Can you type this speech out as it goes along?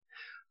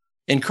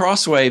In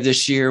Crosswave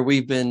this year,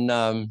 we've been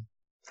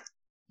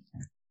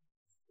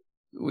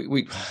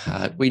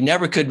we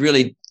never could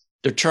really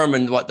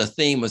determine what the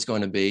theme was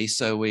going to be,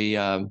 so we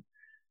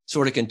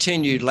sort of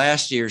continued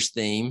last year's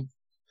theme,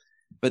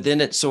 but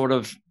then it sort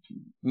of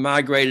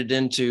migrated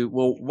into,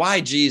 well,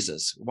 why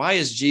Jesus? Why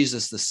is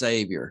Jesus the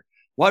Savior?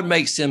 What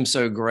makes him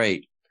so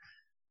great?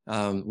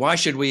 Why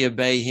should we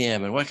obey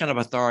him? And what kind of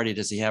authority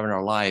does he have in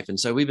our life? And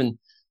so we've been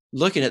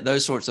looking at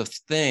those sorts of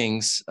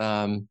things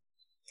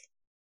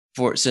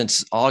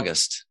since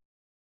August.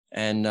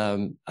 And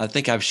I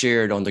think I've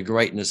shared on the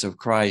greatness of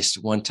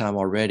Christ one time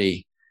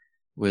already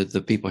with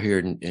the people here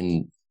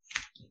in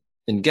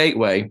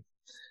Gateway.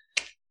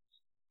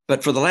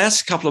 But for the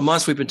last couple of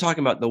months, we've been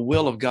talking about the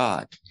will of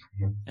God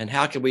and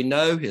how can we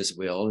know his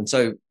will. And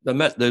so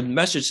the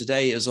message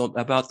today is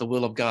about the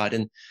will of God.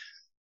 And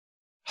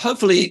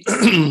hopefully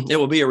it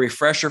will be a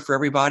refresher for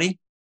everybody.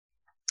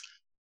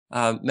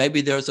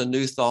 Maybe there's a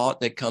new thought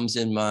that comes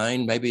in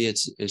mind. Maybe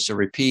it's a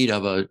repeat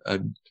of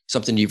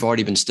something you've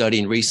already been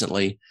studying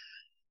recently.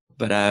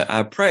 But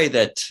I pray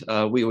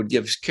that we would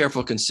give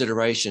careful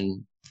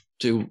consideration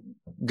to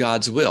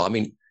God's will. I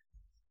mean,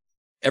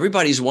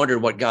 everybody's wondered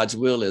what God's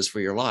will is for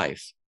your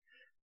life.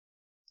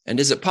 And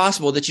is it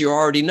possible that you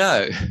already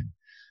know?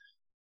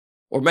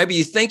 Or maybe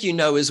you think you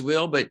know his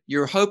will, but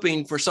you're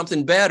hoping for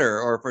something better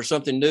or for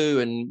something new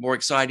and more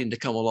exciting to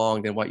come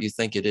along than what you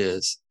think it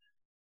is.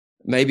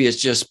 Maybe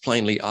it's just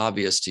plainly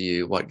obvious to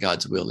you what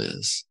God's will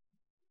is.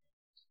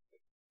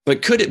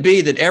 But could it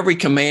be that every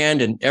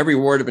command and every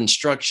word of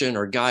instruction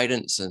or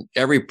guidance and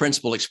every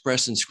principle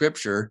expressed in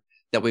Scripture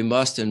that we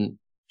must and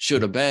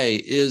should obey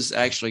is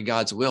actually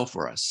God's will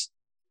for us?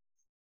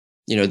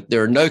 You know,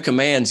 there are no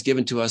commands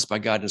given to us by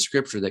God in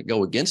Scripture that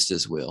go against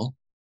his will.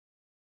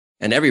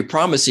 And every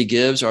promise he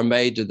gives are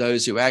made to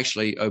those who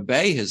actually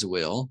obey his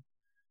will.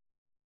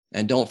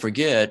 And don't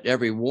forget,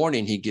 every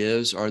warning he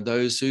gives are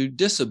those who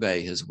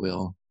disobey his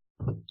will.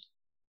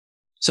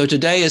 So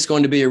today is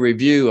going to be a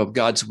review of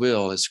God's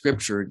will as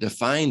Scripture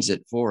defines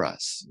it for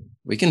us.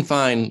 We can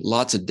find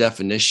lots of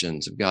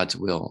definitions of God's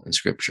will in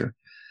Scripture.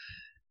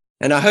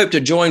 And I hope to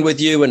join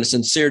with you in a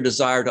sincere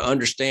desire to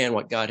understand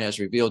what God has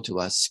revealed to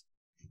us.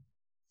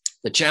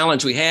 The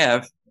challenge we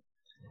have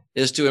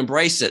is to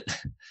embrace it,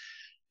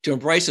 to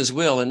embrace his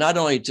will, and not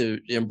only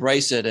to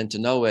embrace it and to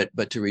know it,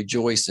 but to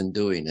rejoice in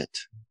doing it.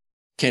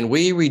 Can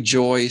we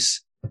rejoice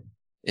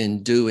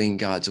in doing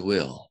God's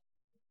will?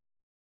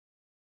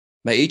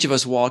 May each of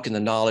us walk in the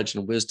knowledge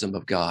and wisdom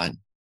of God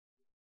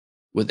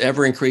with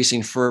ever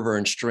increasing fervor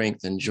and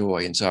strength and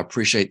joy. And so I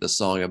appreciate the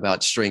song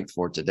about strength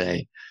for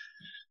today.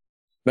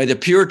 May the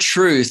pure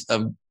truth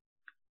of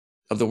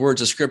the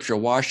words of Scripture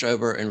wash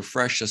over and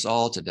refresh us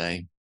all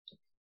today.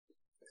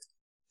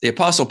 The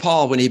Apostle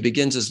Paul, when he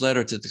begins his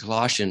letter to the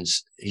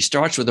Colossians, he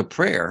starts with a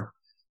prayer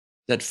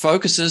that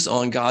focuses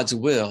on God's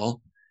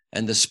will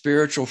and the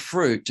spiritual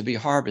fruit to be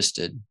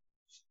harvested.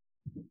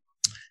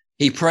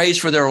 He prays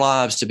for their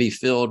lives to be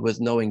filled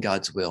with knowing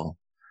God's will.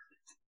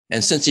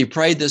 And since he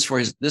prayed this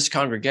for this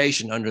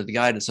congregation under the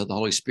guidance of the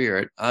Holy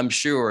Spirit, I'm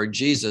sure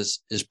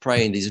Jesus is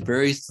praying these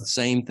very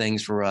same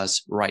things for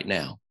us right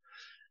now.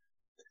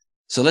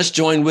 So let's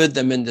join with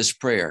them in this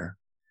prayer,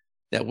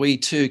 that we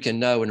too can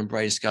know and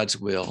embrace God's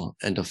will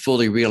and to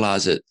fully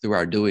realize it through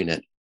our doing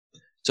it.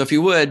 So if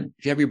you would,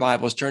 if you have your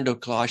Bibles, turn to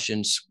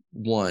Colossians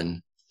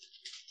 1.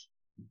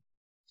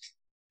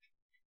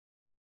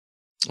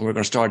 And we're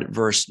going to start at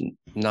verse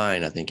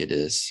 9, I think it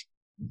is.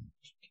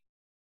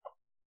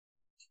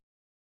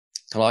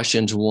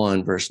 Colossians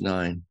 1, verse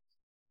 9.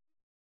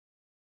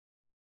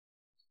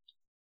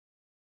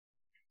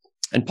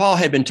 And Paul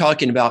had been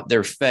talking about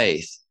their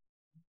faith.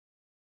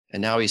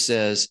 And now he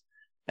says,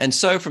 and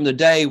so from the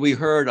day we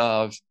heard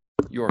of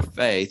your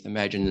faith,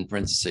 imagine in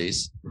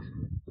parentheses,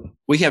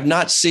 we have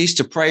not ceased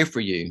to pray for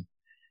you,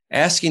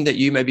 asking that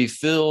you may be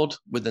filled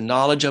with the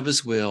knowledge of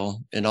his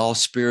will in all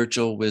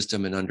spiritual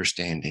wisdom and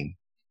understanding,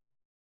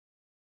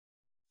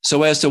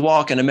 so as to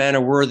walk in a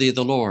manner worthy of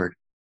the Lord,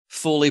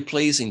 fully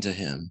pleasing to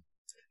him,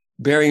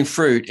 bearing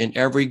fruit in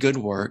every good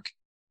work,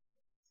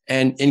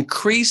 and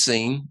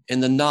increasing in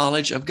the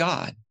knowledge of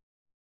God,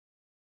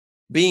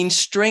 being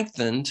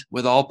strengthened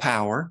with all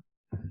power,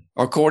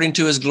 according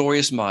to his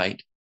glorious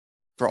might,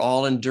 for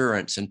all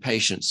endurance and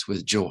patience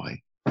with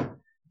joy,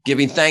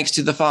 giving thanks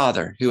to the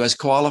Father who has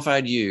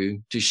qualified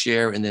you to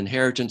share in the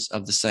inheritance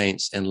of the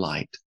saints in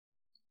light.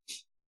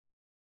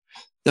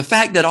 The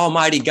fact that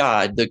Almighty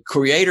God, the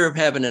creator of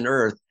heaven and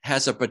earth,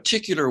 has a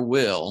particular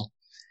will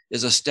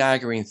is a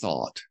staggering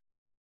thought.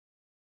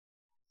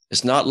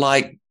 It's not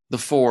like the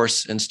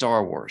Force in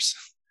Star Wars.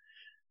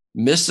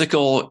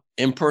 Mystical,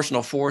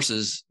 impersonal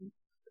forces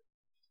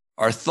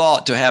are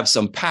thought to have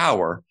some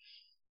power,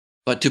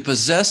 but to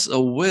possess a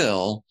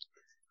will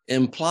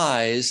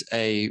implies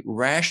a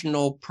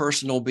rational,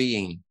 personal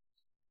being.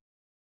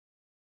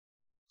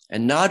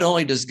 And not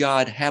only does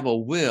God have a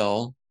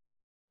will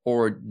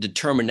or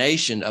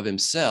determination of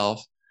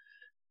himself,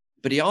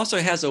 but he also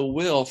has a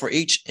will for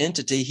each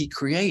entity he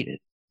created.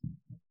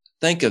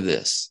 Think of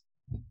this.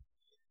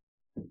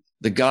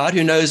 The God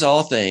who knows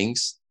all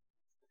things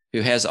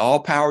who has all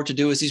power to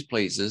do as he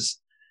pleases,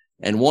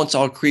 and wants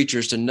all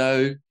creatures to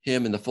know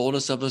him in the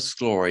fullness of his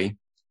glory,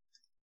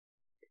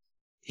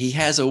 he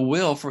has a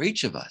will for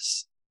each of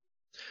us.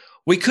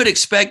 We could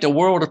expect a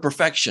world of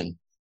perfection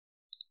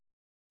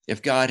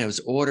if God was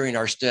ordering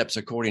our steps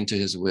according to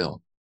his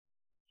will.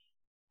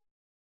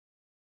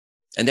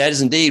 And that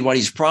is indeed what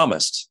he's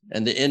promised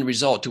and the end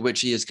result to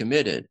which he is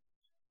committed.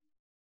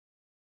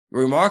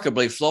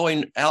 Remarkably,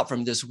 flowing out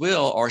from this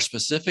will are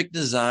specific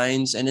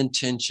designs and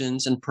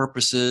intentions and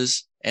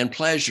purposes and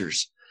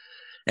pleasures.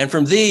 And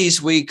from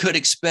these, we could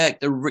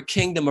expect a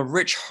kingdom of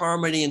rich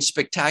harmony and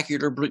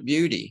spectacular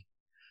beauty.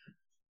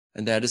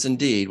 And that is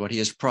indeed what he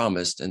has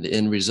promised and the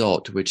end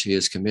result to which he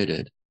is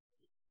committed.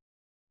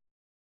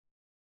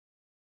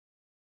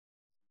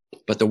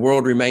 But the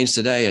world remains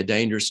today a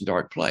dangerous and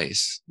dark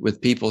place,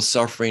 with people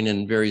suffering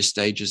in various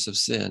stages of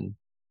sin.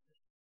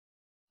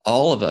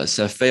 All of us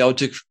have failed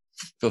to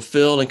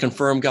fulfill and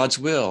confirm God's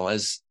will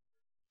as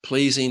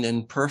pleasing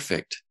and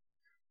perfect.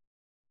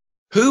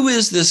 Who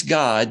is this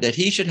God that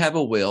he should have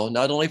a will,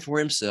 not only for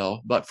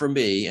himself, but for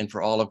me and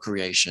for all of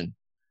creation?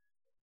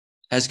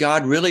 Has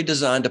God really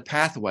designed a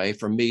pathway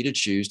for me to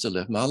choose to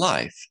live my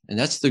life? And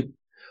that's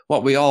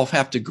what we all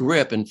have to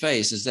grip and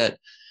face, is that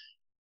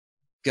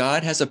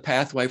God has a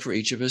pathway for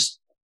each of us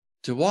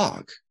to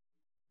walk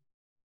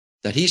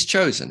that he's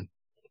chosen.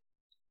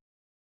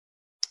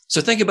 So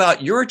think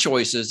about your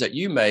choices that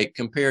you make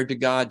compared to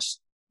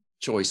God's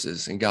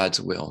choices and God's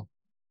will.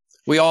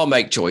 We all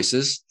make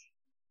choices.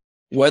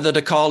 Whether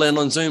to call in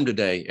on Zoom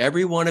today,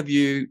 every one of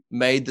you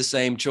made the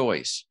same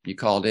choice. You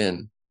called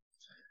in.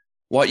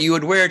 What you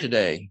would wear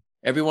today,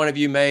 every one of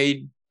you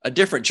made a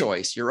different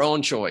choice, your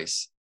own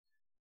choice.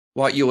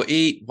 What you will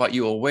eat, what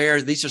you will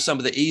wear, these are some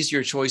of the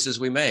easier choices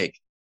we make.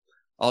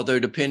 Although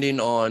depending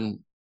on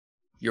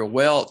your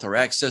wealth or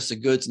access to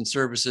goods and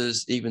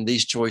services, even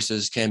these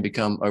choices can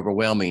become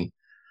overwhelming.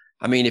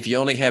 I mean, if you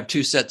only have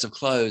 2 sets of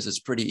clothes, it's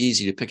pretty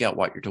easy to pick out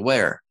what you're to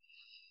wear.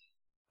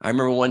 I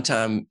remember one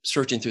time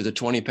searching through the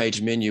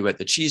 20-page menu at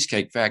the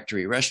Cheesecake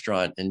Factory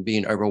restaurant and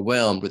being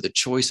overwhelmed with the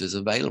choices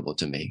available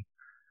to me.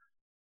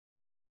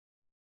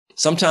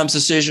 Sometimes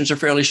decisions are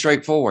fairly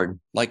straightforward,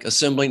 like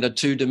assembling a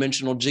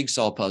 2-dimensional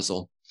jigsaw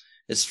puzzle.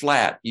 It's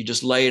flat. You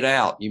just lay it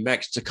out. You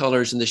mix the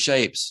colors and the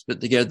shapes, put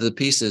together the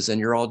pieces,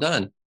 and you're all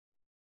done.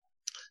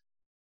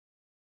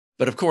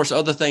 But of course,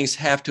 other things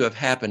have to have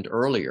happened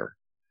earlier.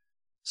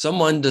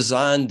 Someone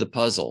designed the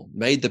puzzle,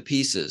 made the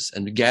pieces,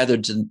 and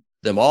gathered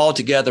them all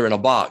together in a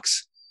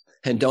box.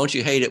 And don't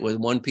you hate it when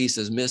one piece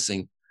is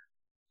missing?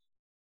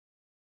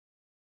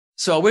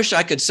 So I wish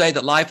I could say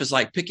that life is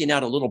like picking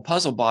out a little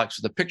puzzle box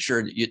with a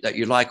picture that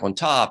you like on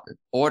top,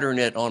 ordering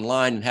it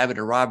online and have it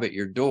arrive at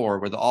your door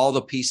with all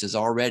the pieces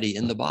already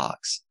in the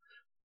box.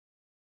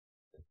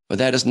 But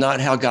that is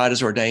not how God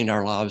has ordained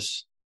our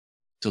lives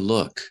to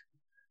look.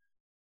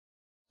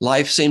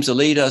 Life seems to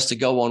lead us to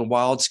go on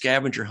wild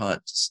scavenger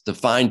hunts, to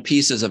find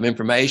pieces of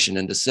information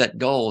and to set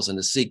goals and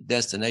to seek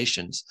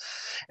destinations.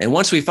 And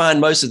once we find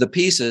most of the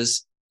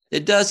pieces,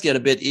 it does get a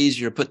bit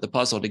easier to put the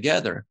puzzle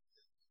together.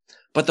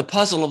 But the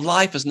puzzle of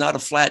life is not a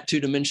flat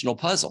 2-dimensional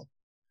puzzle.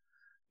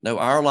 No,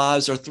 our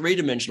lives are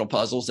 3-dimensional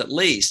puzzles at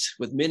least,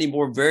 with many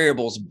more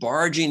variables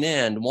barging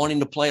in, wanting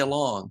to play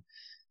along,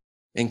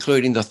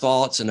 including the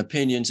thoughts and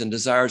opinions and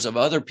desires of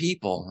other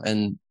people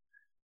and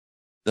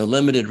the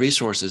limited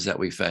resources that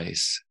we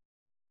face.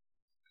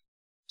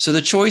 So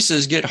the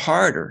choices get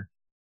harder.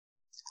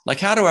 Like,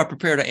 how do I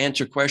prepare to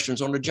answer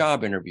questions on a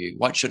job interview?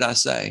 What should I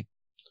say?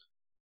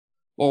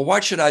 Or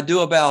what should I do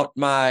about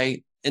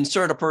my,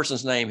 insert a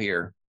person's name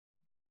here,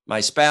 my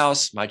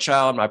spouse, my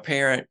child, my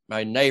parent,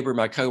 my neighbor,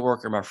 my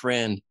coworker, my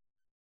friend?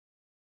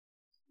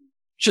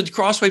 Should the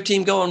Crosswave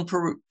team go on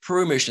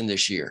Peru mission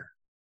this year?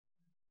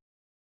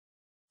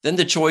 Then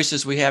the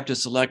choices we have to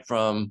select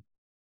from,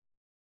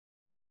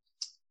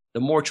 the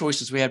more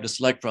choices we have to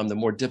select from, the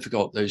more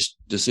difficult those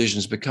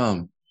decisions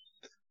become.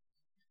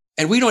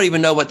 And we don't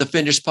even know what the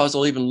finished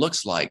puzzle even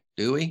looks like,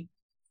 do we?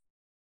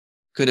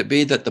 Could it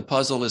be that the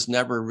puzzle is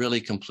never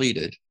really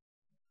completed?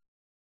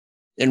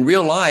 In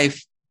real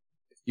life,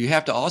 you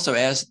have to also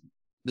add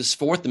this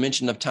 4th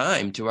dimension of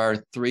time to our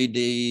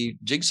 3D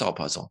jigsaw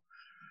puzzle.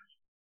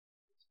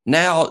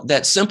 Now,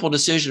 that simple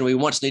decision we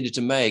once needed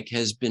to make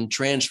has been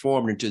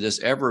transformed into this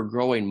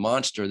ever-growing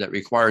monster that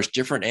requires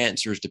different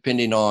answers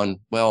depending on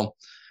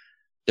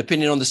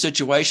the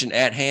situation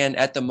at hand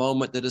at the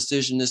moment the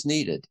decision is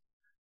needed.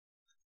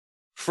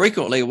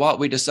 Frequently, what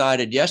we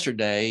decided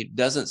yesterday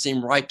doesn't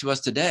seem right to us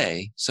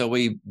today, so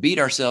we beat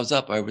ourselves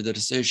up over the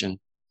decision.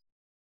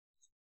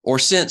 Or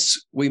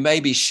since we may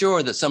be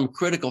sure that some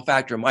critical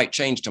factor might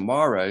change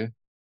tomorrow,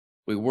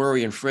 we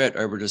worry and fret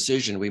over a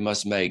decision we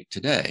must make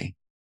today.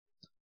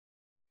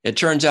 It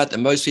turns out that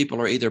most people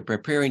are either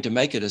preparing to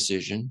make a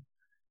decision,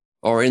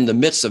 or in the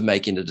midst of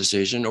making a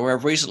decision, or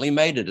have recently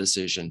made a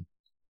decision.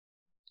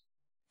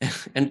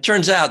 And it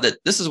turns out that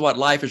this is what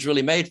life is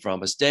really made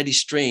from, a steady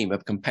stream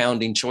of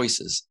compounding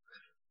choices.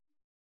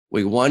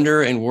 We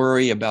wonder and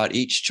worry about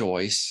each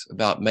choice,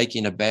 about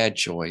making a bad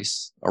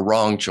choice, a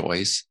wrong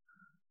choice,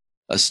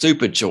 a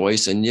stupid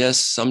choice, and yes,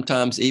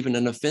 sometimes even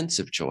an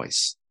offensive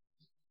choice.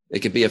 It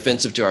could be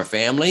offensive to our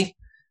family,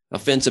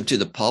 offensive to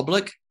the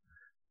public,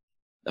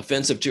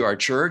 offensive to our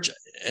church.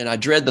 And I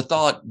dread the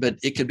thought, but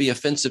it could be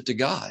offensive to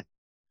God.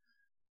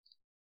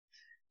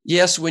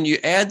 Yes, when you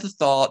add the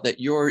thought that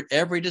your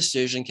every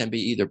decision can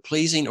be either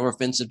pleasing or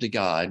offensive to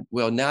God,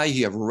 well, now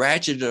you have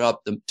ratcheted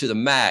up to the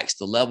max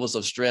the levels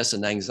of stress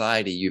and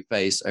anxiety you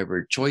face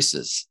over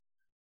choices.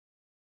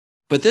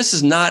 But this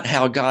is not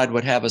how God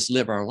would have us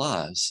live our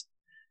lives,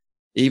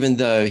 even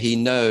though he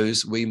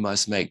knows we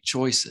must make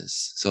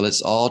choices. So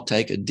let's all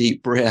take a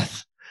deep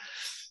breath.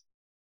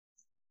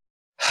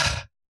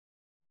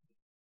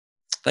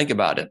 Think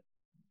about it.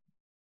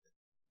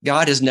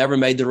 God has never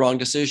made the wrong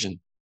decision.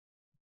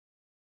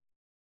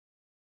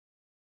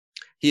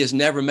 He has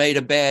never made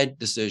a bad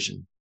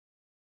decision,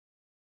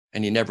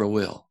 and he never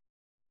will.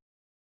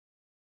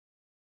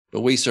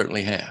 But we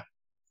certainly have.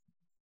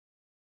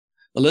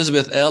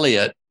 Elisabeth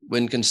Elliot,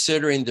 when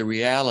considering the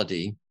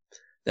reality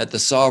that the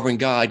sovereign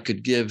God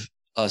could give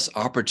us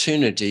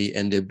opportunity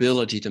and the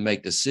ability to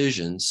make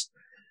decisions,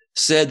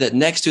 said that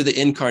next to the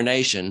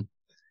incarnation,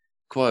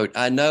 quote,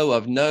 I know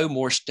of no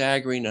more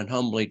staggering and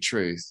humbling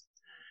truth.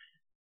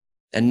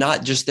 And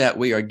not just that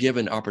we are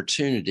given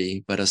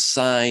opportunity, but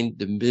assigned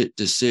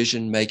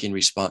decision-making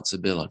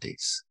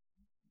responsibilities.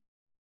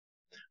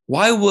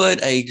 Why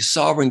would a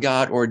sovereign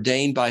God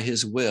ordain by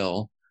his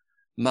will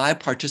my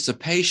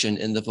participation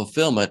in the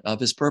fulfillment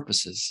of his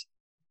purposes?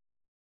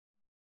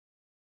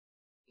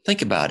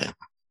 Think about it.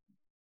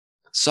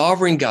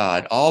 Sovereign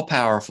God,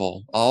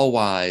 all-powerful,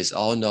 all-wise,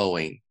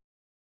 all-knowing,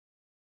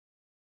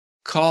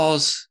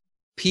 calls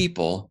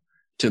people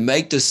to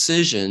make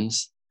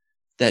decisions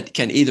that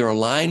can either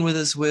align with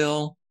his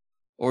will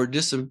or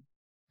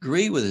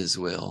disagree with his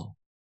will.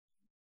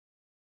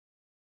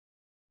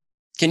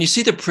 Can you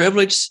see the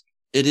privilege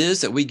it is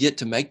that we get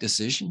to make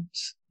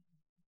decisions?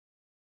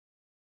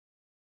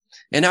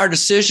 In our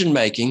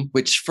decision-making,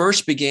 which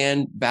first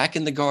began back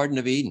in the Garden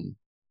of Eden,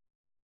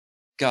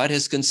 God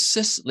has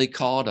consistently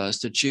called us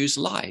to choose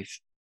life.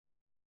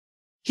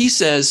 He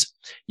says,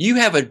 you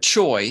have a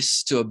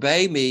choice to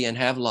obey me and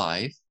have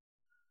life,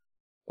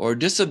 or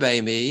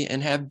disobey me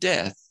and have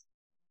death.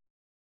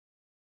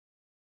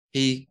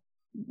 He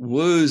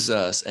woos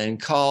us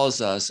and calls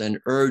us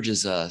and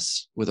urges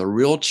us with a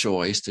real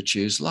choice to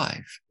choose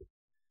life.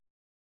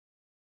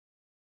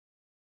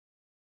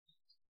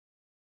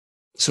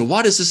 So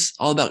what is this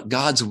all about?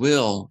 God's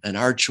will and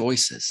our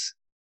choices?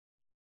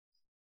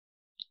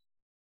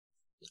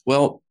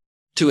 Well,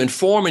 to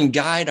inform and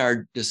guide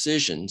our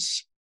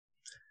decisions,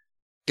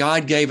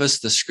 God gave us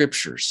the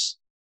scriptures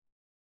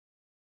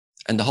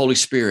and the Holy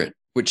Spirit,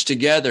 which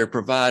together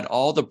provide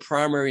all the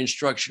primary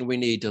instruction we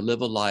need to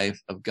live a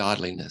life of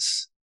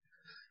godliness.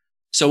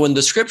 So when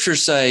the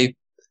scriptures say,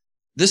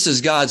 this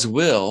is God's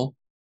will,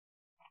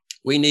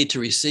 we need to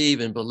receive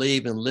and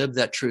believe and live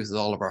that truth with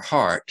all of our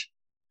heart.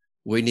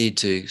 We need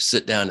to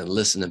sit down and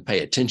listen and pay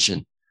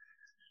attention.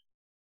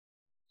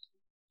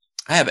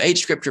 I have 8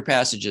 scripture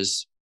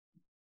passages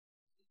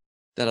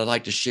that I'd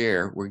like to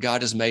share where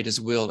God has made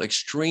his will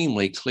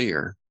extremely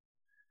clear.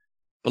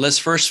 But let's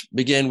first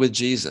begin with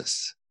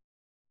Jesus.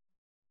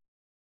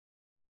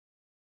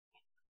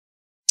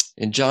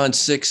 In John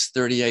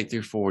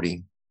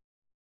 6:38-40,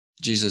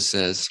 Jesus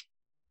says,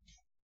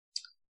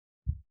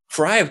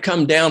 for I have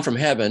come down from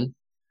heaven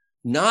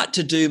not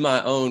to do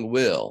my own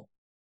will,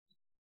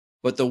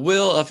 but the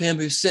will of him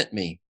who sent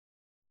me.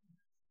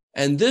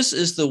 And this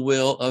is the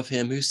will of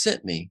him who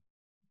sent me,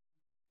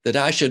 that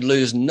I should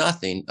lose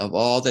nothing of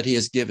all that he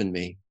has given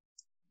me,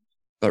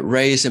 but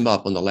raise him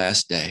up on the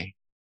last day.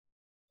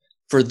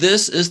 For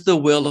this is the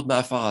will of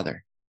my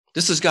Father.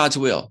 This is God's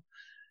will,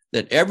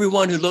 that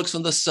everyone who looks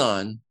on the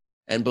Son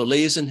and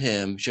believes in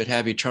him should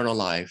have eternal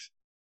life,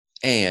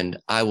 and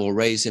I will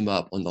raise him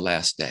up on the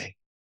last day.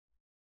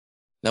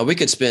 Now, we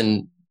could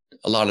spend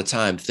a lot of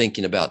time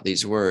thinking about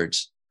these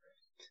words,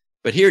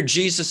 but here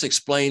Jesus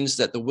explains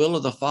that the will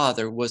of the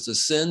Father was to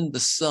send the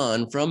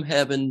Son from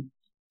heaven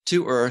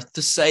to earth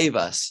to save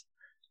us,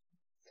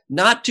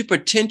 not to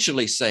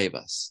potentially save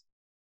us,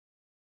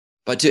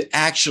 but to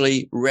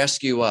actually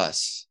rescue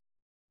us,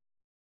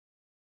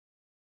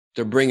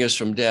 to bring us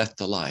from death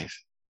to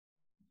life.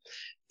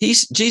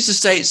 Jesus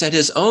states that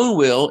his own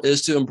will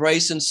is to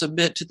embrace and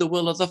submit to the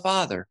will of the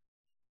Father.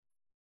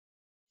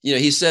 You know,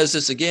 he says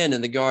this again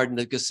in the Garden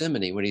of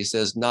Gethsemane when he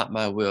says, not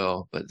my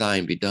will, but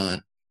thine be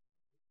done.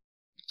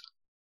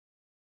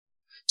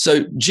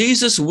 So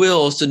Jesus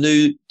wills to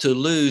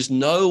lose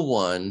no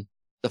one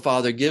the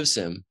Father gives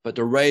him, but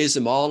to raise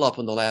them all up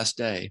on the last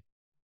day.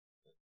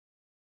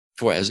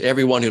 For as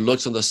everyone who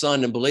looks on the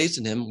Son and believes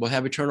in him will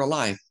have eternal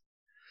life.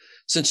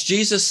 Since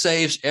Jesus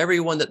saves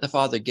everyone that the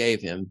Father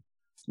gave him,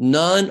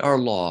 none are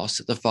lost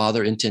that the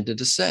Father intended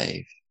to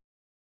save.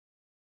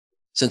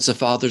 Since the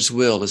Father's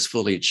will is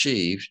fully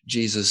achieved,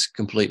 Jesus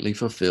completely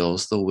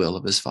fulfills the will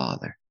of his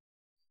Father.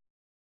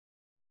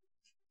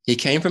 He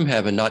came from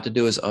heaven not to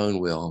do his own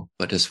will,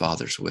 but his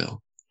Father's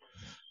will.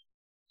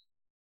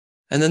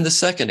 And then the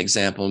second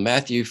example,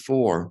 Matthew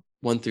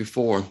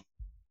 4:1-4.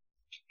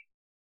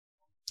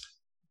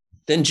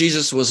 Then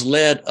Jesus was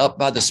led up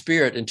by the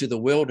Spirit into the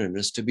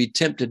wilderness to be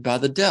tempted by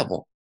the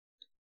devil.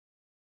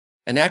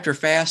 And after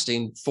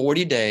fasting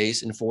 40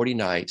 days and 40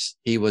 nights,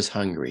 he was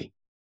hungry.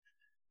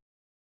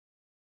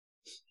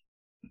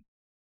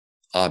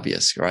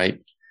 Obvious,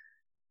 right?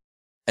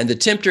 And the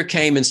tempter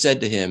came and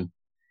said to him,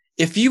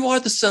 "If you are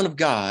the Son of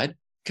God,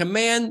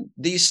 command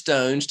these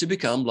stones to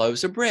become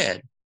loaves of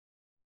bread."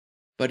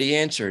 But he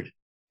answered,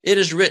 "It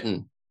is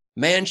written,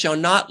 man shall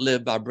not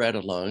live by bread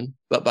alone,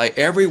 but by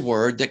every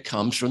word that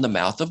comes from the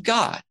mouth of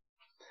God."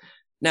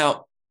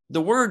 Now,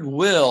 the word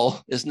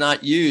will is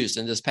not used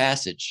in this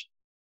passage.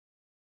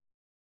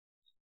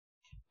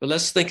 But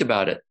let's think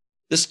about it.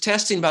 This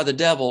testing by the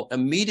devil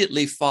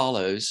immediately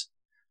follows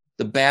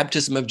the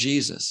baptism of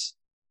Jesus,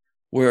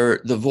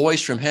 where the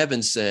voice from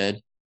heaven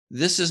said,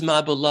 "This is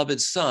my beloved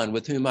Son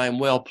with whom I am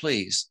well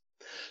pleased."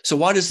 So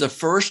what is the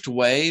first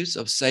waves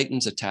of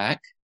Satan's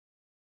attack?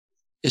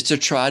 Is to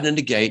try to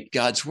negate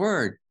God's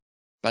word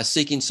by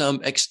seeking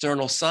some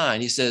external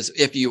sign. He says,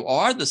 if you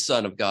are the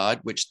Son of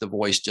God, which the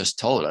voice just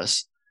told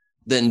us,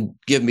 then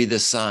give me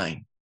this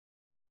sign.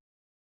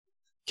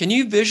 Can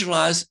you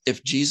visualize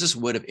if Jesus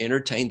would have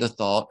entertained the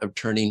thought of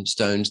turning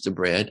stones to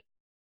bread?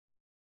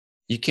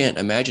 You can't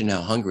imagine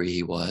how hungry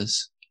he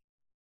was.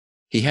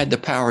 He had the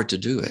power to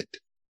do it.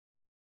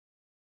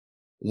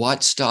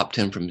 What stopped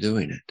him from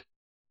doing it?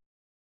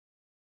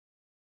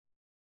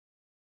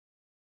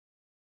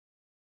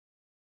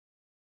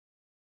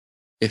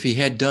 If he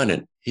had done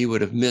it, he would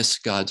have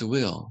missed God's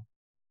will.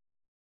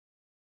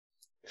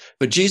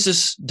 But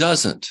Jesus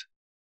doesn't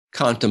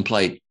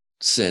contemplate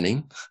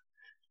sinning.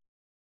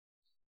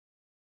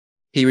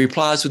 He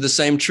replies with the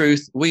same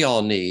truth we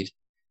all need.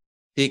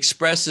 He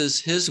expresses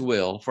his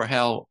will for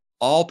how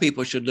all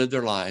people should live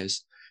their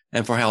lives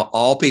and for how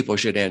all people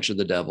should answer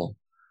the devil.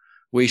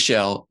 We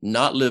shall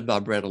not live by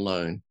bread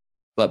alone,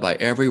 but by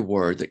every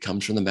word that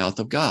comes from the mouth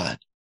of God.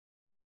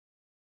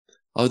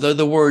 Although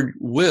the word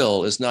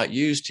will is not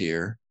used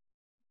here,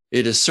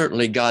 it is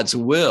certainly God's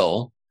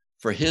will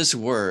for his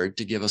word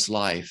to give us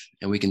life.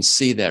 And we can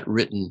see that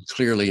written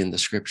clearly in the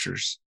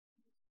scriptures.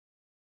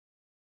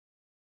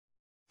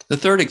 The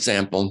third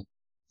example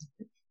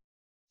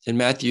in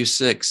Matthew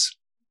 6,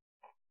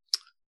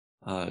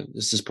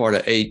 this is part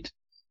of 8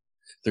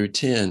 through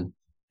 10.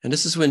 And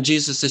this is when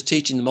Jesus is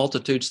teaching the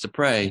multitudes to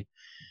pray.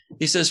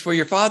 He says, "For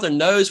your Father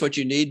knows what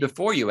you need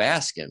before you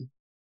ask him.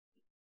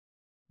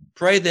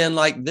 Pray then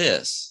like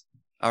this: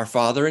 Our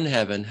Father in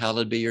heaven,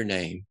 hallowed be your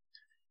name.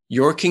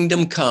 Your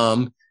kingdom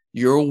come,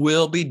 your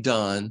will be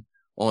done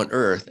on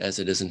earth as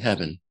it is in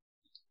heaven."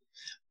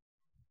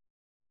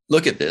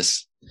 Look at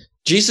this.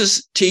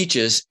 Jesus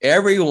teaches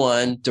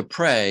everyone to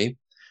pray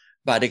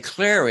by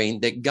declaring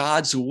that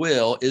God's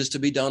will is to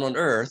be done on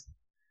earth,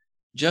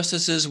 just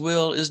as his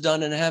will is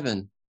done in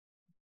heaven.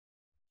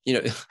 You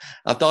know,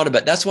 I've thought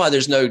about, that's why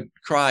there's no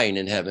crying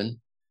in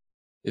heaven,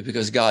 is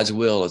because God's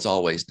will is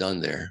always done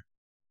there.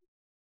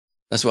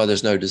 That's why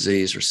there's no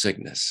disease or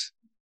sickness,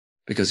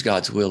 because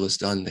God's will is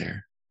done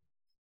there.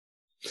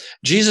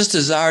 Jesus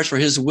desires for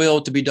his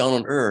will to be done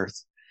on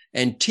earth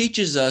and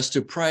teaches us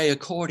to pray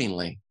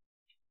accordingly.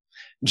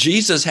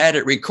 Jesus had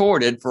it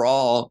recorded for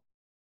all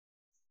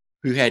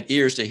who had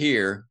ears to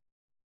hear,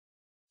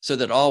 so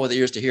that all with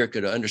ears to hear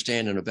could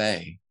understand and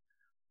obey.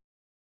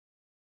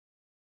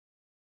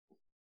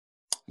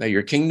 May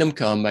your kingdom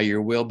come, may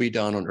your will be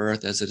done on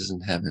earth as it is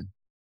in heaven.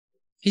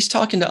 He's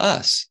talking to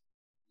us.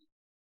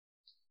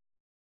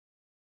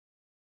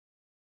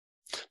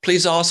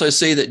 Please also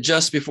see that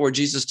just before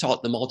Jesus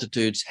taught the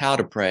multitudes how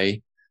to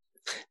pray,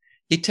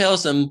 he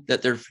tells them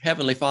that their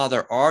heavenly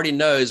Father already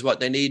knows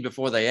what they need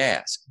before they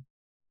ask.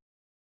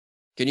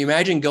 Can you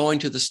imagine going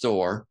to the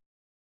store,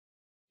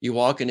 you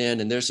walking in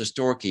and there's a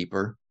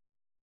storekeeper,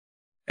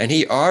 and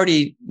he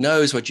already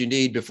knows what you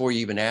need before you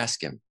even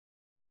ask him?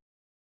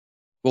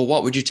 Well,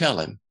 what would you tell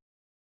him?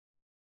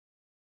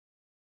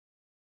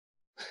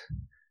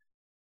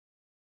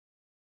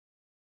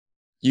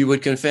 You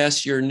would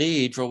confess your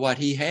need for what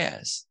he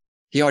has.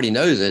 He already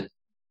knows it,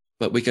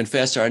 but we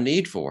confess our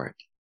need for it.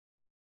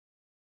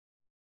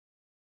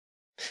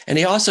 And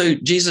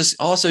Jesus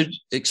also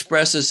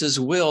expresses his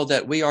will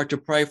that we are to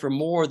pray for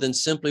more than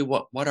simply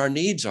what our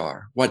needs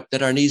are,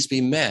 that our needs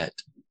be met.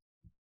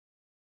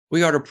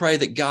 We are to pray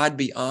that God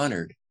be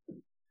honored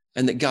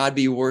and that God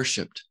be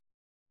worshiped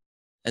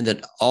and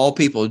that all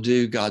people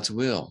do God's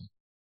will.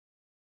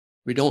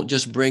 We don't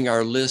just bring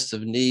our list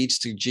of needs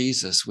to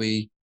Jesus.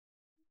 We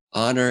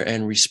honor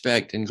and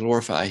respect and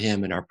glorify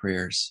him in our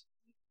prayers.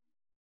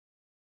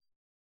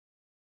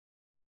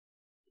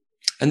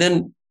 And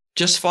then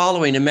just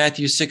following in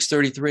Matthew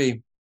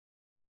 6:33,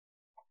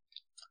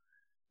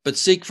 but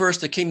seek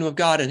first the kingdom of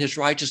God and his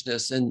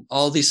righteousness, and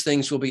all these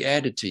things will be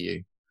added to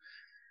you.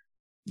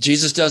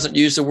 Jesus doesn't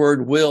use the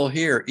word will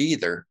here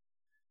either,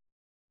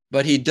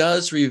 but he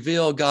does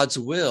reveal God's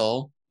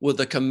will with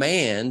a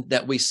command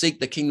that we seek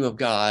the kingdom of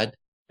God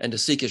and to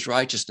seek his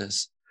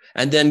righteousness,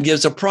 and then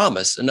gives a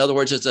promise. In other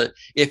words,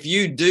 if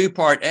you do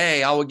part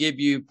A, I will give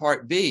you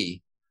part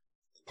B.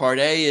 Part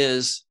A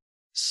is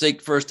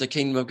seek first the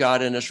kingdom of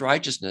God and his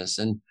righteousness.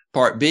 And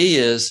Part B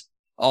is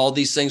all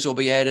these things will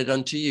be added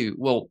unto you.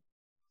 Well,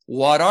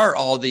 what are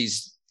all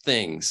these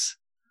things?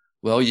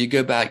 Well, you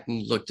go back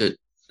and looked at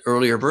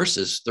earlier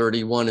verses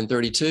 31 and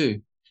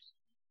 32.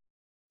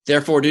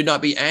 Therefore, do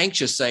not be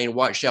anxious, saying,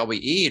 what shall we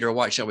eat, or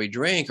what shall we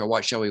drink, or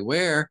what shall we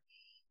wear?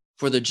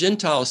 For the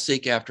Gentiles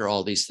seek after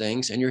all these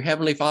things, and your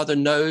heavenly Father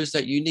knows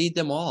that you need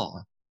them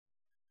all.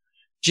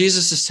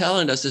 Jesus is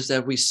telling us is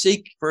that if we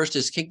seek first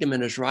his kingdom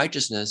and his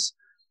righteousness,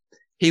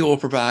 he will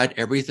provide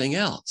everything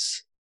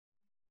else.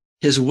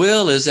 His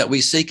will is that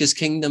we seek his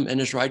kingdom and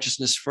his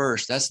righteousness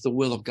first. That's the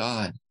will of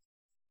God,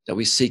 that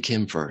we seek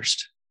him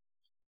first.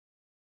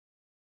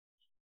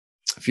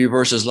 A few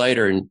verses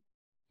later in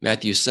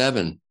Matthew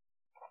 7,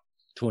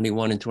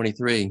 21 and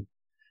 23,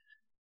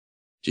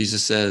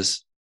 Jesus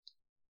says,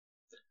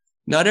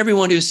 not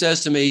everyone who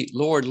says to me,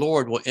 Lord,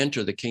 Lord, will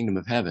enter the kingdom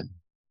of heaven,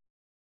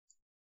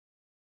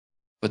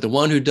 but the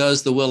one who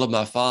does the will of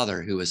my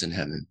Father who is in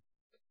heaven.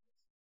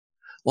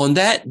 On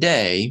that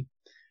day,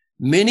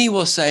 many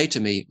will say to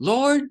me,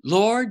 Lord,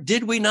 Lord,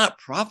 did we not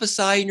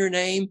prophesy in your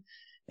name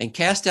and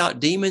cast out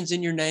demons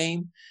in your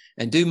name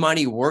and do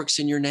mighty works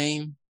in your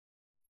name?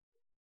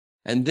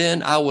 And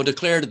then I will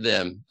declare to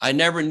them, I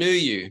never knew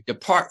you.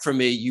 Depart from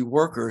me, you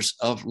workers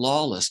of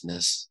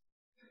lawlessness.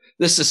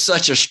 This is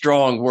such a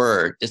strong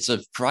word. It's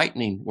a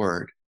frightening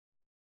word.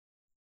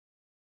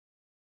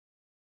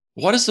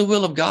 What is the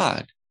will of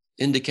God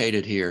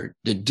indicated here?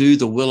 To do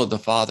the will of the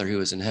Father who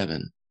is in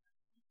heaven.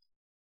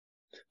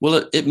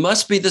 Well, it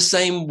must be the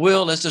same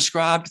will as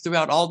described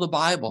throughout all the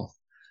Bible,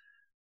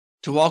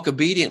 to walk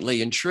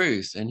obediently in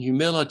truth and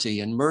humility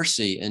and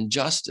mercy and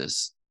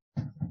justice.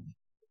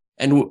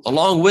 And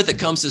along with it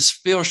comes this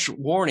fierce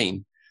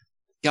warning.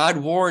 God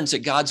warns that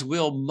God's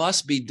will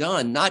must be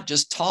done, not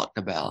just talked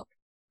about.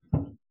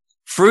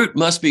 Fruit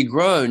must be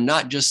grown,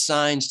 not just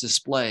signs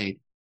displayed.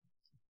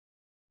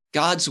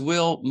 God's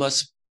will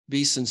must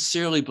be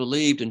sincerely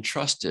believed and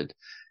trusted,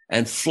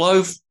 and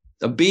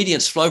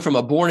obedience flow from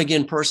a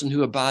born-again person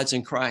who abides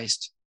in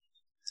Christ.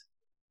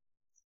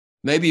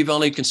 Maybe you've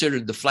only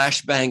considered the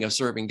flashbang of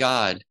serving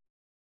God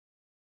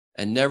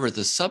and never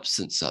the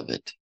substance of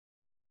it.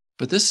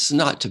 But this is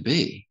not to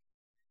be.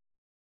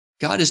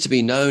 God is to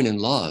be known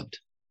and loved.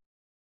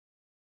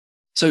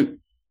 So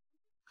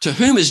to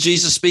whom is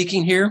Jesus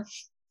speaking here?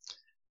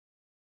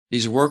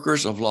 These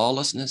workers of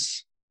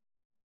lawlessness.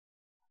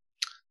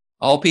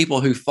 All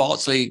people who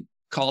falsely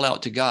call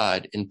out to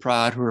God in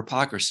pride or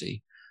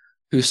hypocrisy,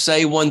 who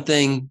say one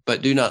thing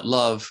but do not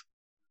love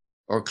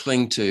or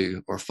cling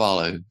to or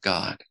follow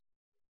God.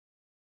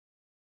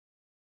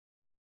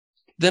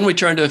 Then we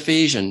turn to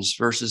Ephesians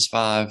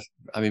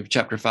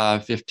chapter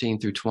 5, 15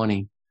 through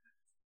 20.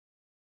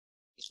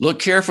 Look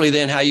carefully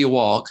then how you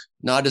walk,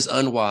 not as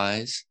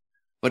unwise,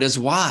 but as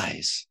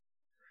wise,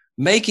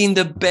 making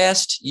the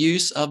best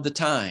use of the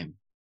time,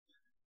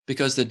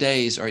 because the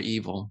days are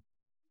evil.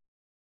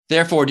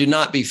 Therefore, do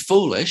not be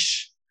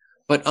foolish,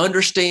 but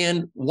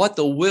understand what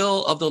the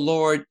will of the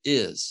Lord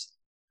is.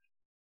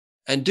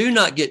 And do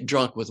not get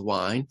drunk with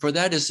wine, for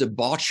that is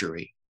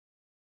debauchery,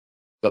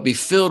 but be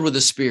filled with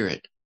the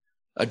Spirit,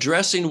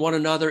 addressing one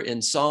another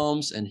in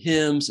psalms and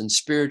hymns and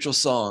spiritual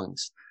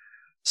songs,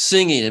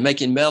 singing and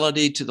making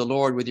melody to the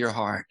Lord with your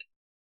heart,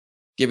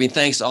 giving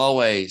thanks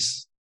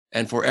always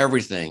and for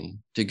everything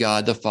to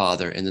God the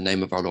Father in the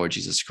name of our Lord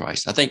Jesus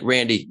Christ. I think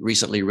Randy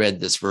recently read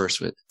this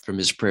verse from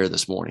his prayer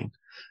this morning.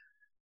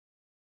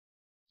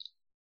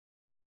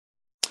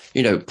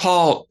 You know,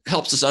 Paul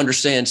helps us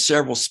understand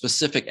several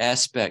specific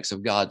aspects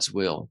of God's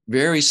will,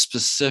 very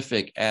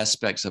specific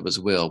aspects of his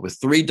will, with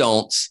 3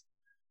 don'ts.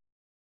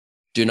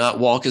 Do not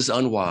walk as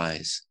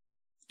unwise.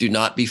 Do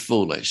not be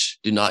foolish.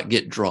 Do not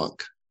get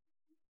drunk.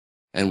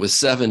 And with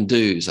 7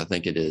 do's, I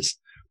think it is.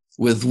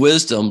 With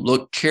wisdom,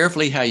 look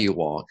carefully how you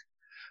walk.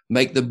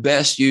 Make the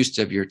best use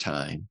of your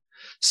time.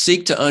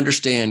 Seek to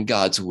understand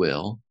God's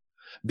will.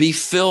 Be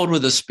filled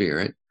with the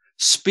Spirit.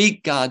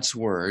 Speak God's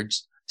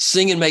words.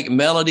 Sing and make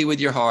melody with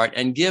your heart,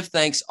 and give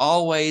thanks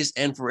always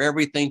and for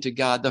everything to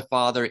God the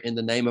Father in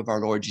the name of our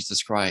Lord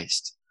Jesus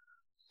Christ.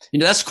 You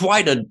know, that's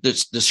quite a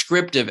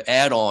descriptive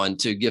add-on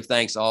to give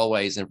thanks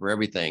always and for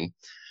everything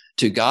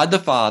to God the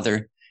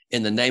Father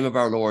in the name of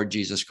our Lord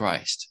Jesus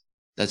Christ.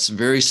 That's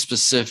very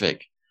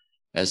specific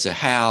as to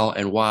how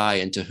and why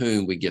and to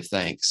whom we give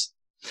thanks.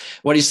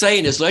 What he's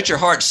saying is, let your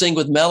heart sing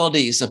with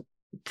melodies of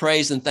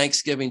praise and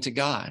thanksgiving to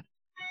God.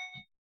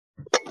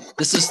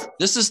 This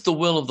is the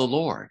will of the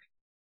Lord.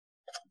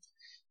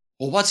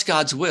 Well, what's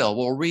God's will?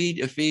 Well, read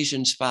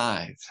Ephesians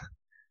 5.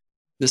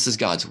 This is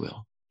God's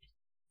will.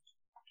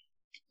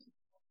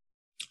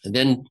 And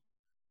then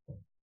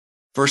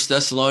 1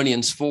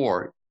 Thessalonians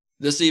 4.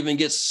 This even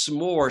gets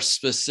more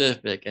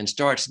specific and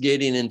starts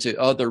getting into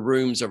other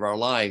rooms of our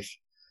life,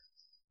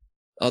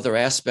 other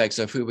aspects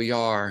of who we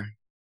are.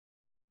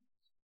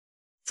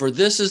 For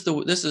this is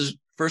 1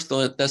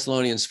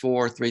 Thessalonians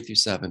 4, 3 through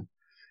 7.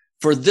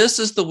 For this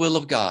is the will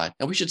of God.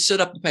 Now we should sit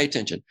up and pay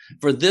attention.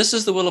 For this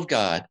is the will of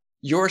God,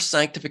 your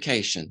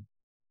sanctification,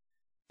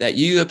 that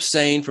you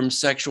abstain from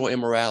sexual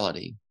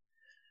immorality,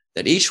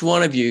 that each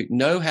one of you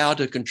know how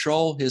to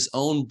control his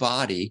own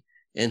body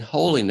in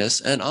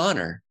holiness and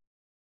honor,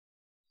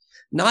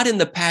 not in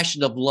the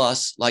passion of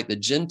lust like the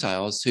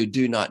Gentiles who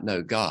do not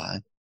know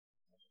God,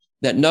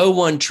 that no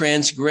one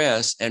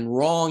transgress and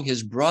wrong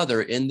his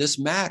brother in this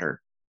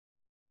matter,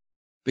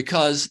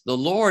 because the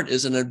Lord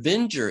is an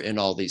avenger in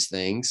all these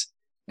things,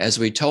 as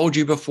we told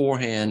you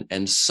beforehand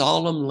and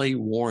solemnly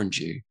warned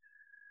you.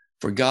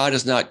 For God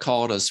has not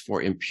called us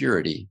for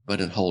impurity,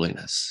 but in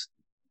holiness.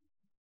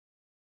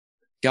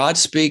 Paul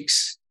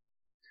speaks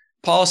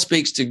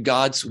to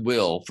God's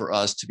will for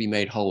us to be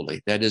made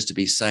holy, that is, to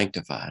be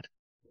sanctified,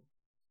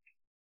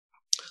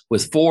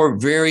 with 4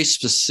 very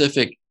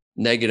specific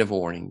negative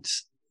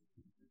warnings,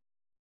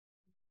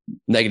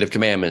 negative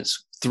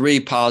commandments, 3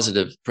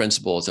 positive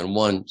principles, and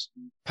 1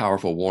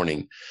 powerful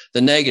warning.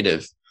 The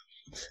negative: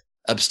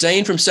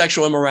 abstain from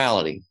sexual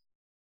immorality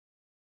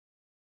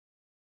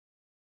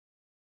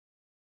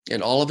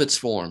in all of its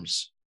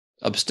forms.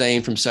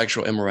 Abstain from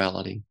sexual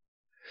immorality.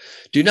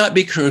 Do not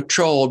be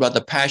controlled by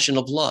the passion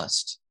of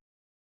lust.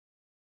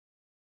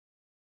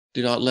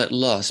 Do not let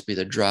lust be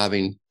the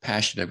driving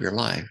passion of your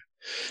life.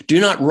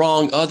 Do not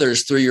wrong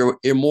others through your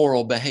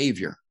immoral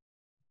behavior,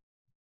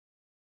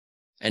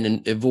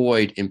 and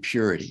avoid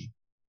impurity.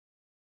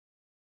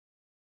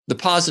 The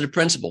positive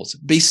principles: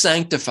 be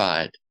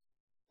sanctified,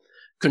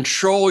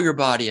 control your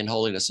body in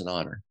holiness and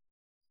honor,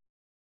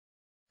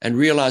 and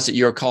realize that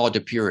you're called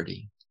to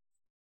purity.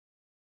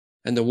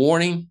 And the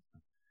warning: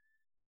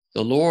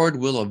 the Lord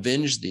will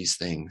avenge these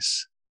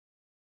things.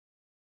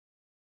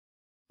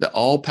 The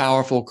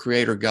all-powerful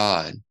Creator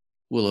God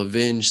will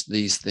avenge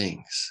these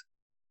things.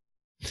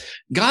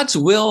 God's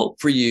will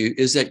for you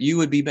is that you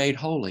would be made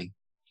holy,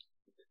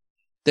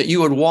 that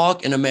you would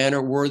walk in a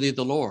manner worthy of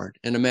the Lord,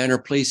 in a manner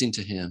pleasing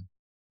to him,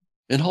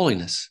 in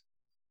holiness.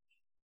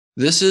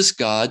 This is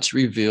God's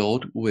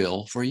revealed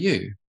will for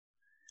you.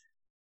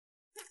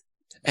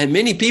 And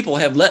many people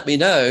have let me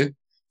know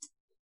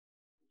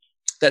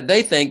that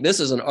they think this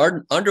is an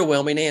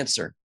underwhelming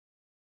answer.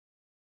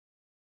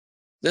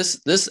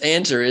 This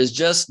answer is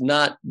just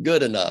not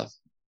good enough.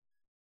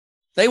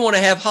 They want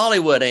to have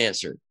Hollywood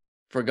answer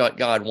for what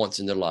God wants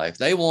in their life.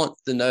 They want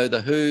to know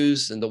the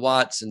who's and the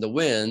whats and the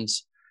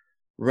whens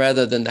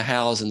rather than the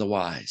hows and the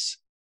whys.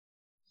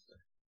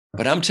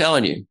 But I'm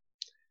telling you,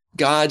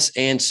 God's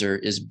answer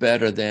is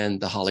better than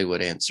the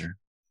Hollywood answer,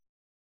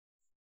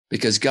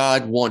 because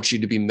God wants you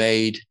to be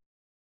made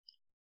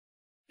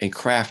and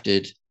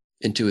crafted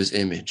into his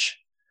image.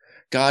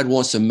 God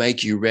wants to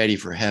make you ready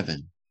for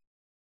heaven.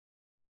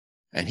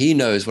 And he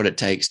knows what it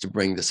takes to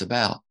bring this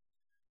about.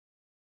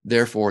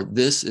 Therefore,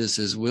 this is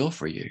his will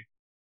for you.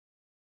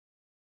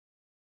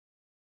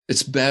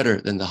 It's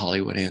better than the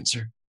Hollywood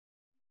answer.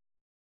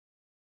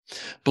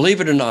 Believe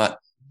it or not,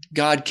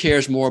 God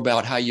cares more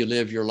about how you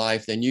live your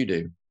life than you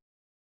do.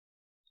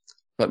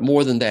 But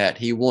more than that,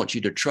 he wants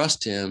you to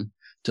trust him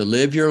to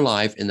live your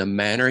life in the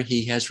manner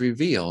he has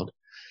revealed,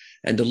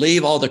 and to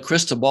leave all the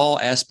crystal ball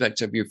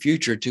aspects of your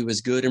future to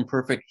his good and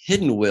perfect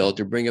hidden will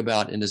to bring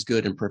about in his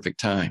good and perfect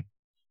time.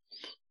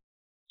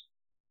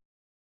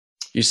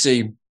 You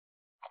see,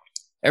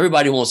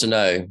 everybody wants to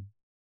know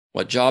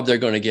what job they're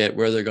going to get,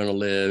 where they're going to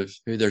live,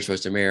 who they're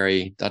supposed to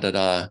marry,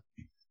 da-da-da.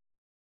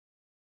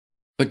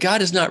 But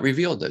God has not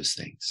revealed those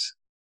things.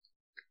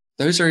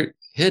 Those are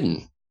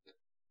hidden.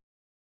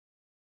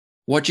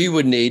 What you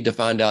would need to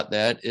find out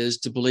that is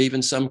to believe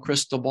in some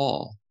crystal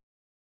ball.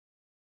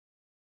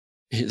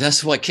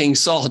 That's what King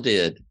Saul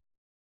did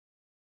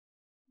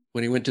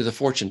when he went to the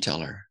fortune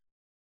teller.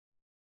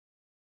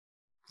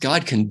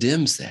 God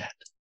condemns that.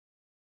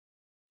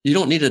 You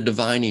don't need a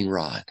divining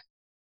rod.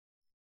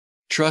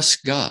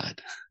 Trust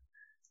God.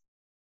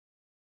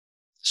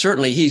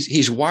 Certainly,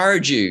 he's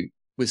wired you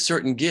with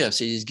certain gifts.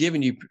 He's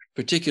given you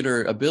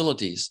particular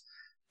abilities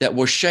that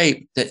will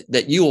shape,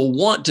 that you will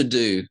want to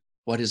do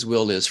what his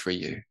will is for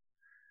you.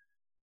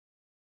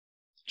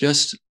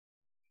 Just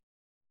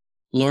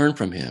learn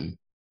from him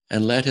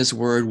and let his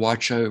word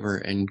watch over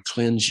and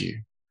cleanse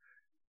you.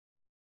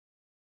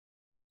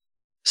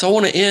 So I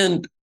want to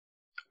end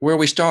where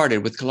we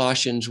started with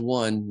Colossians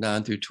 1,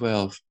 9 through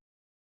 12.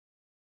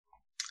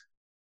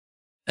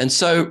 And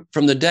so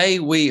from the day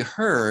we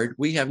heard,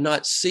 we have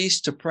not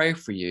ceased to pray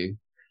for you,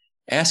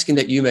 asking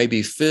that you may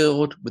be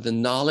filled with the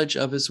knowledge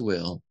of his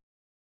will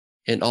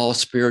in all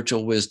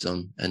spiritual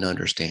wisdom and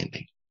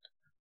understanding.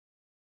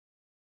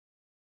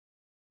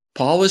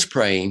 Paul was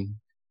praying.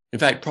 In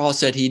fact, Paul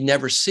said he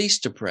never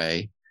ceased to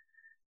pray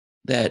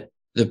that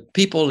the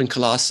people in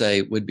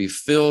Colossae would be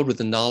filled with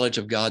the knowledge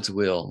of God's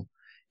will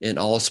in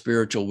all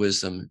spiritual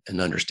wisdom and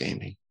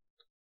understanding,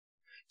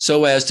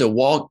 so as to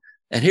walk.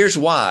 And here's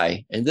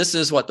why, and this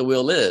is what the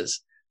will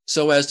is: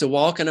 so as to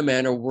walk in a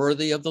manner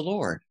worthy of the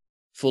Lord,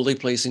 fully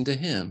pleasing to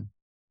him.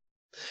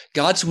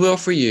 God's will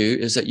for you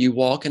is that you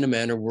walk in a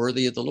manner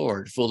worthy of the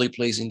Lord, fully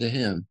pleasing to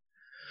him,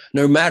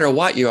 no matter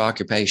what your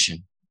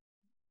occupation,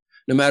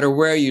 no matter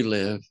where you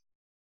live.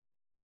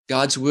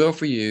 God's will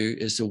for you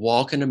is to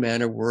walk in a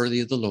manner worthy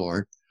of the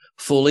Lord,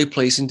 fully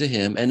pleasing to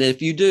him. And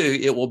if you do,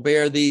 it will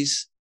bear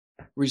these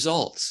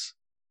results.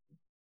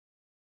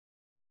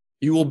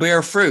 You will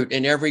bear fruit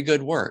in every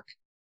good work.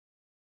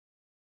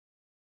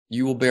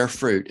 You will bear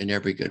fruit in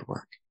every good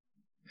work.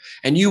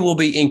 And you will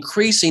be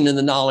increasing in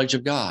the knowledge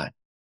of God.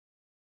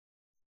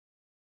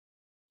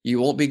 You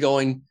won't be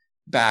going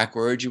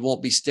backwards. You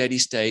won't be steady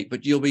state,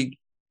 but you'll be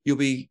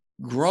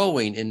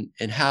growing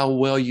in how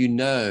well you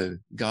know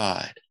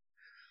God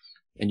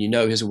and you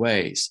know his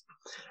ways.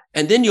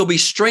 And then you'll be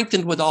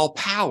strengthened with all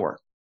power.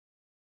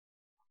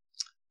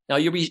 Now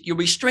you'll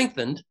be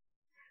strengthened.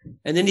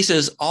 And then he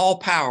says all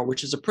power,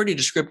 which is a pretty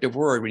descriptive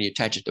word when you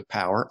attach it to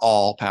power,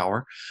 all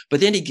power. But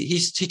then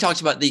he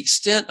talks about the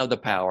extent of the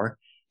power.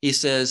 He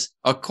says,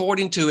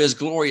 according to his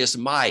glorious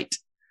might.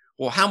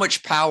 Well, how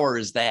much power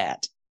is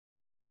that?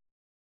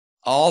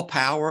 All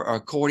power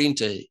according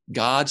to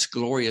God's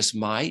glorious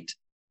might.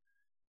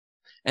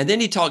 And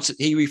then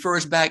he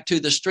refers back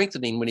to the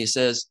strengthening when he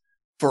says,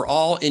 for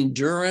all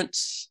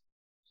endurance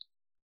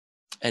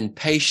and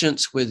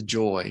patience with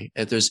joy.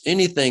 If there's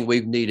anything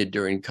we've needed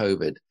during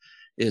COVID,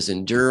 is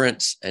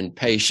endurance and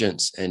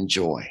patience and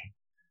joy.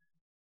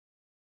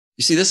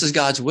 You see, this is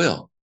God's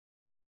will,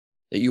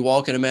 that you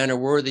walk in a manner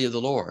worthy of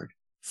the Lord,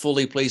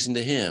 fully pleasing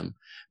to him,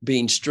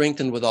 being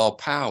strengthened with all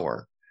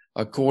power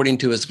according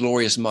to his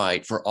glorious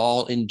might for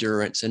all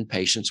endurance and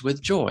patience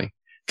with joy.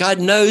 God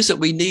knows that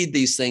we need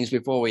these things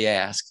before we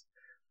ask.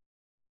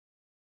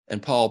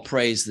 And Paul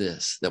prays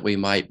this, that we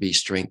might be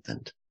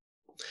strengthened.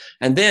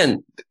 And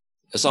then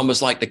it's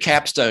almost like the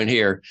capstone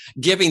here,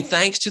 giving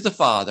thanks to the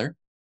Father.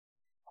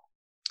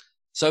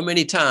 So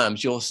many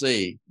times you'll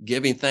see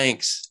giving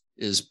thanks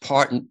is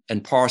part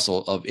and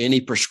parcel of any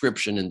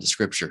prescription in the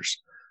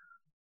scriptures.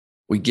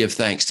 We give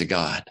thanks to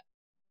God.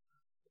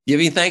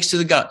 Giving thanks to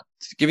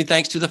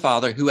the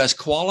Father who has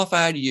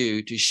qualified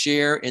you to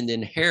share in the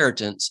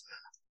inheritance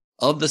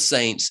of the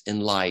saints in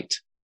light.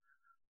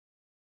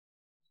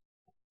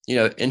 You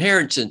know,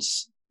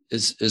 inheritance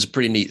is a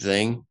pretty neat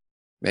thing.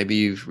 Maybe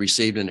you've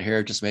received an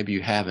inheritance, maybe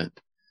you haven't.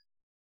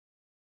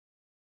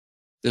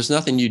 There's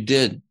nothing you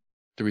did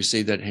to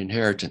receive that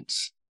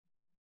inheritance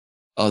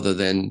other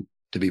than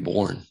to be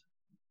born,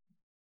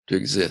 to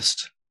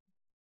exist.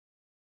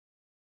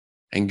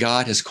 And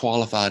God has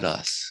qualified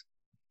us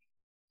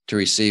to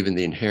receive in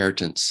the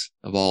inheritance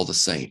of all the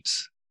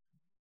saints.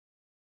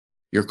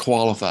 You're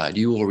qualified.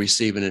 You will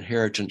receive an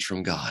inheritance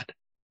from God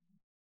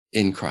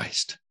in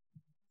Christ.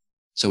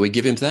 So we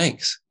give him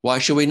thanks. Why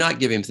should we not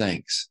give him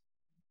thanks?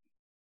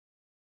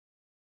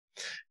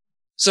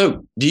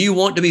 So, do you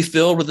want to be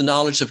filled with the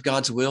knowledge of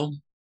God's will?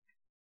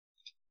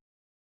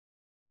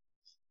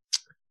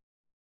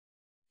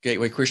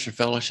 Gateway Christian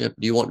Fellowship,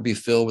 do you want to be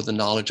filled with the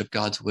knowledge of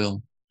God's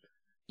will?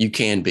 You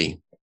can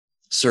be.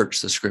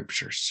 Search the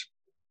scriptures.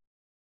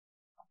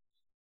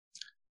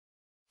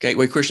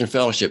 Gateway Christian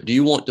Fellowship, do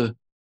you want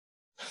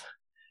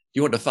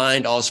to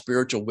find all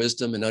spiritual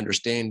wisdom and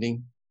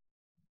understanding?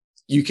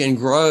 You can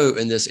grow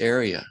in this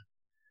area.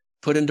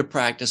 Put into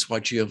practice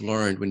what you have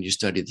learned when you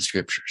study the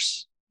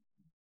scriptures.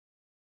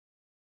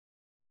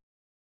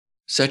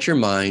 Set your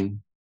mind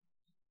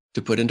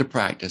to put into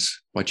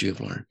practice what you have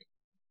learned.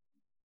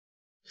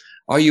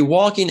 Are you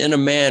walking in a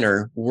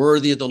manner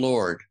worthy of the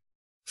Lord,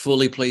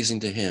 fully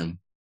pleasing to him?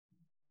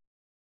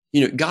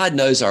 You know, God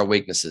knows our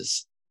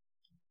weaknesses.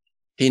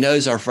 He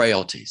knows our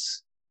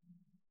frailties.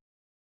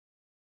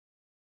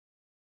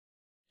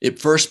 It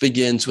first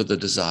begins with a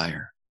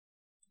desire,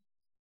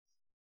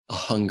 a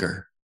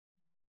hunger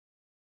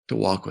to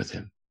walk with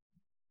him.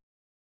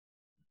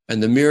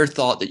 And the mere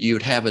thought that you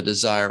would have a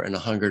desire and a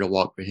hunger to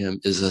walk with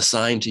him is a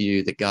sign to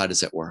you that God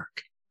is at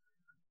work.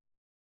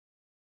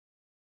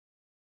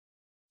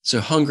 So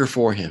hunger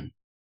for him.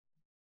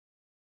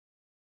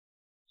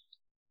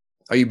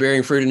 Are you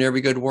bearing fruit in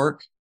every good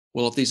work?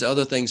 Well, if these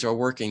other things are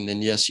working,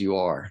 then yes, you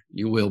are.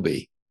 You will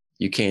be.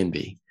 You can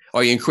be.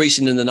 Are you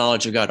increasing in the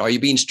knowledge of God? Are you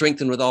being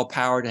strengthened with all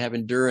power to have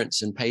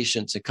endurance and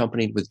patience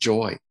accompanied with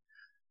joy?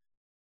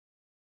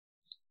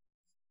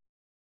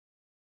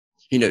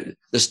 You know,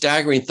 the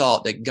staggering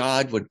thought that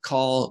God would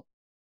call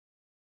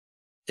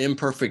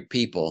imperfect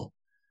people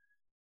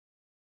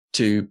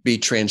to be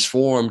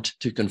transformed,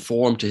 to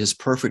conform to his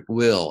perfect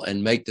will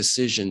and make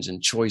decisions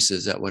and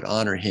choices that would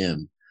honor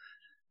him.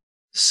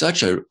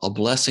 Such a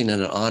blessing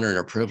and an honor and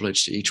a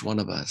privilege to each one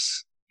of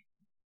us.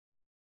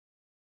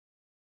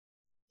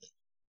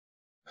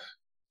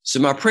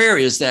 So my prayer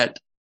is that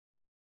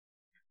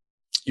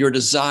your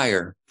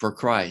desire for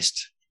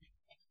Christ,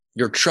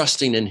 your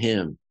trusting in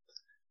him,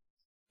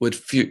 would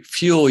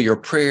fuel your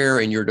prayer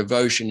and your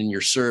devotion and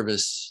your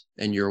service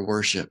and your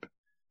worship.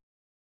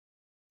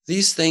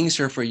 These things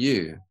are for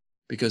you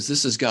because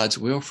this is God's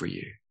will for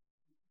you.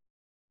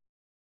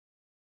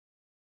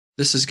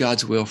 This is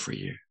God's will for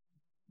you.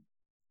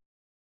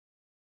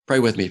 Pray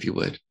with me if you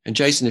would. And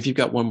Jason, if you've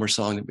got one more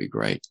song, that'd be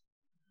great.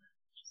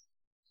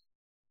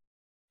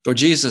 Lord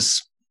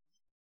Jesus,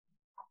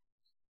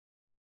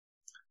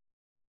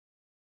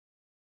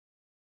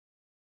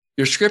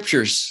 your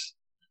scriptures,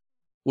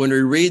 when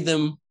we read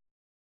them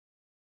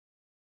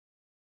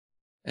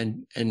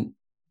and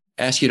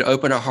ask you to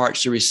open our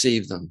hearts to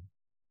receive them,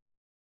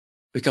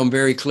 become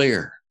very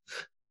clear.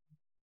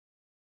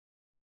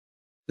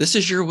 This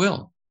is your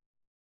will,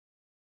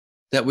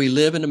 that we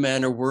live in a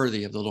manner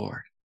worthy of the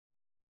Lord.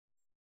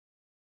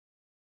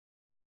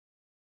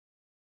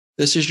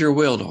 This is your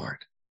will, Lord,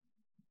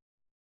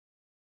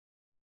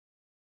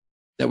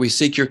 that we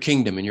seek your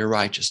kingdom and your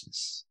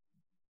righteousness.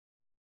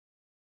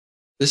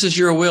 This is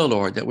your will,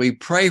 Lord, that we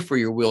pray for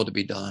your will to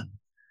be done,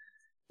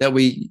 that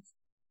we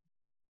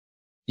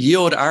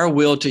yield our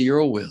will to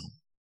your will.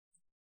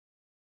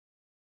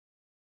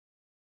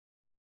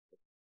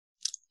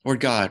 Lord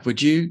God,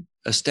 would you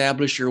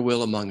establish your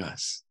will among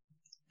us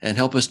and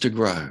help us to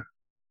grow?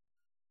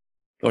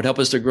 Lord, help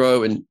us to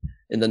grow in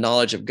the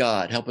knowledge of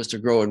God. Help us to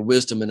grow in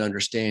wisdom and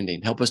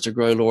understanding. Help us to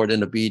grow, Lord,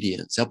 in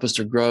obedience. Help us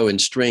to grow in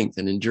strength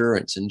and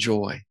endurance and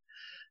joy.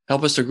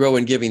 Help us to grow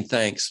in giving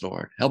thanks,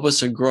 Lord. Help us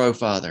to grow,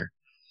 Father,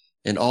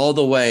 in all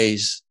the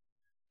ways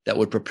that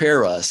would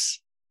prepare us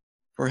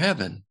for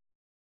heaven.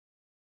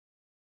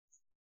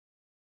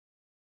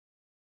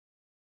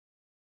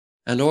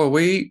 And Lord,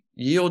 we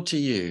yield to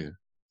you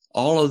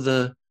all of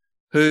the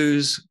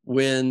whos,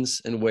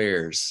 whens, and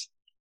wheres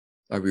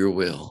of your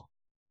will.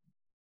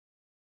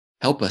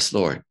 Help us,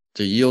 Lord,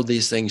 to yield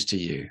these things to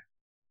you.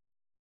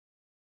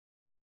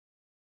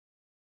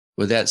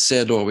 With that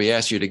said, Lord, we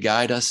ask you to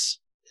guide us,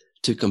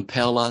 to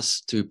compel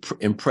us, to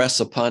impress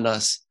upon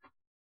us,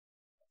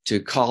 to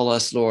call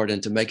us, Lord,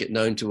 and to make it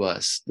known to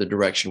us the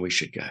direction we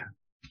should go.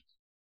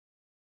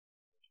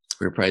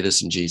 We pray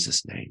this in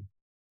Jesus' name.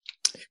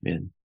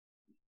 Amen.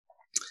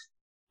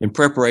 In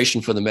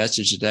preparation for the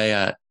message today,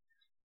 I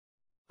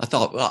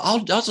thought, well,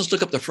 I'll just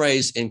look up the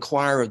phrase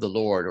inquire of the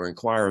Lord or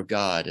inquire of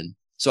God. And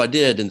so I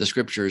did in the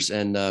scriptures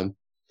and, in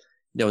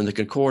the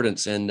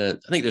concordance. And I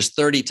think there's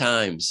 30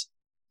 times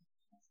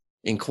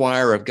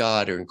inquire of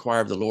God or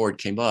inquire of the Lord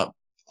came up,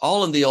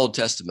 all in the Old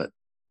Testament,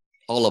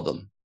 all of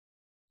them.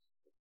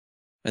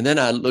 And then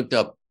I looked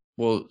up,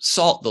 well,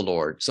 sought the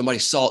Lord. Somebody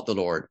sought the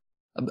Lord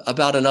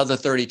about another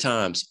 30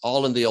 times,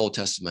 all in the Old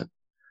Testament.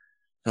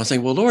 And I was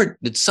saying, well, Lord,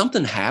 did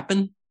something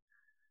happen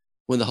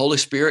when the Holy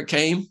Spirit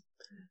came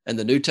and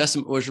the New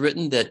Testament was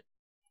written that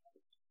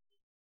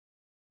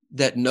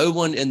no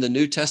one in the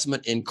New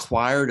Testament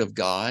inquired of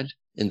God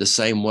in the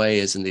same way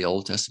as in the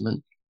Old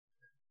Testament?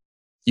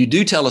 You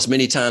do tell us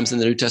many times in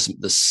the New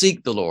Testament to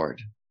seek the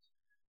Lord.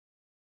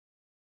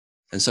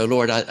 And so,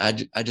 Lord,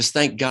 I just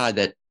thank God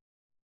that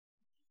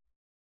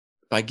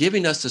by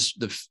giving us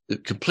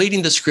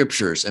completing the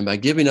scriptures and by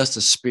giving us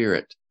the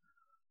Spirit,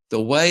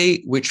 the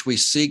way which we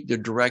seek the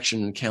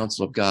direction and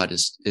counsel of God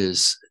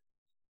is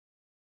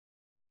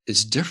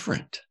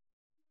different.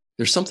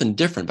 There's something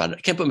different about it.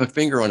 I can't put my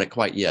finger on it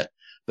quite yet,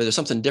 but there's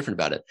something different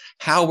about it.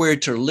 How we're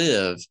to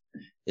live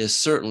is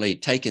certainly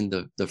taking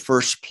the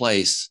first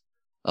place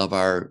of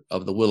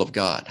the will of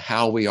God,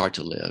 how we are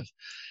to live.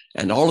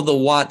 And all of the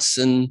whats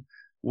and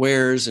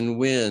wheres and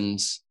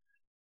whens,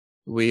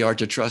 we are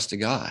to trust to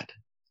God.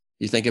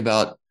 You think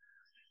about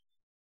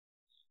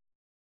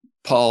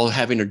Paul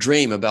having a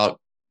dream about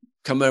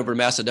come over to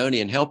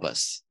Macedonia and help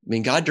us. I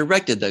mean, God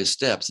directed those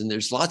steps, and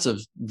there's lots of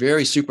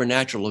very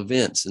supernatural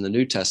events in the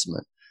New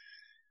Testament.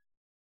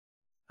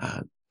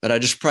 But I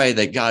just pray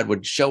that God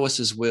would show us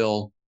his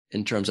will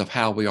in terms of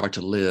how we are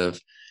to live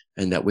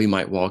and that we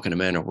might walk in a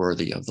manner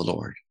worthy of the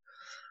Lord.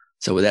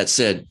 So with that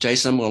said,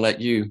 Jason, I'm going to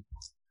let you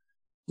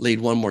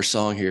lead one more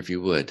song here if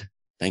you would.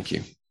 Thank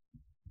you.